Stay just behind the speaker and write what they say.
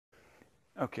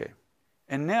Okay.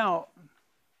 And now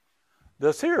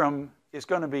the theorem is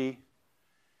going to be,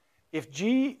 if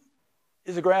G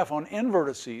is a graph on n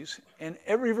vertices and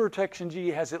every vertex in G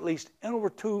has at least n over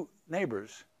 2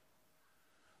 neighbors,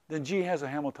 then G has a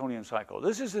Hamiltonian cycle.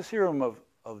 This is the theorem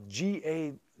of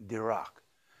G.A. Dirac.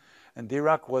 And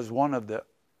Dirac was one of the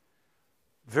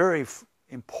very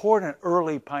important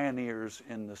early pioneers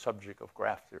in the subject of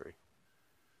graph theory.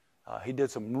 He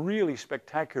did some really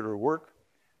spectacular work.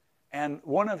 And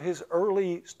one of his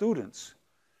early students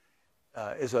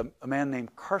is a man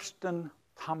named Karsten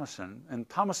Thomason. And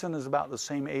Thomason is about the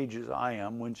same age as I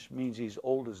am, which means he's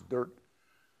old as dirt.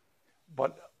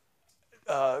 But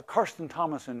Karsten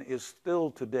Thomason is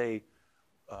still today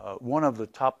one of the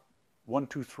top 1,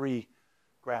 2, 3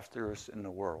 graph theorists in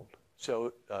the world.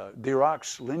 So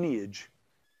Dirac's lineage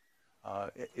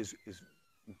is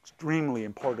extremely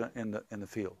important in the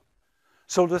field.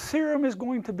 So the theorem is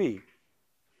going to be,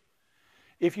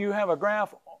 if you have a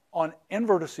graph on n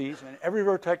vertices and every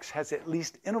vertex has at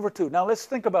least n over 2. Now let's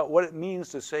think about what it means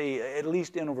to say at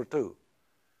least n over 2.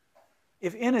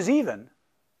 If n is even,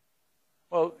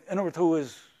 well, n over 2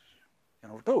 is n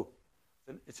over 2.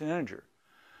 It's an integer.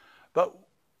 But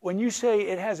when you say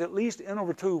it has at least n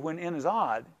over 2 when n is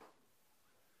odd,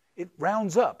 it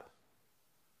rounds up.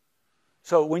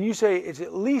 So when you say it's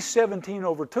at least 17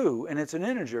 over 2 and it's an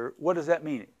integer, what does that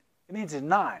mean? It means it's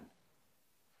 9,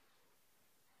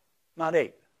 not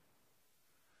 8.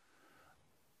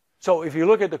 So if you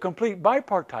look at the complete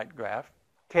bipartite graph,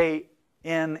 k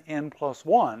n n plus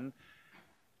 1,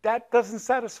 that doesn't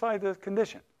satisfy the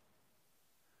condition.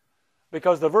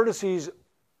 Because the vertices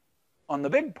on the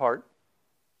big part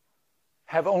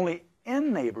have only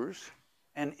n neighbors,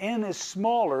 and n is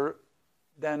smaller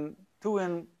than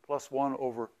 2n plus 1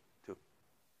 over 2.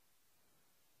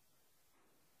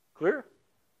 Clear?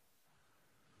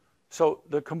 So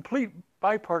the complete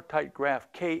bipartite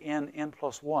graph Kn n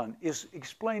plus 1 is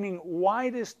explaining why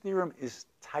this theorem is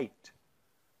tight.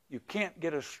 You can't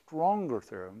get a stronger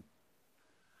theorem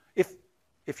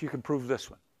if you can prove this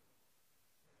one.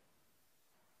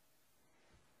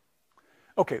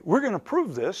 Okay, we're going to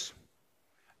prove this,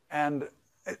 and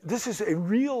this is a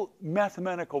real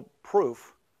mathematical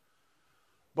proof,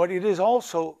 but it is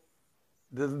also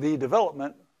the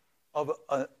development of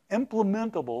an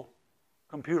implementable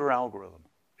computer algorithm.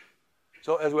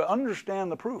 So as we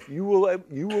understand the proof, you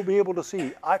will be able to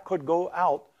see, I could go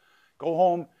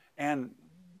home and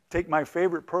take my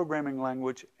favorite programming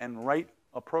language and write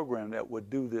a program that would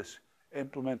do this,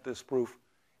 implement this proof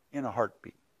in a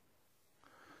heartbeat.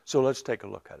 So let's take a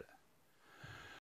look at it.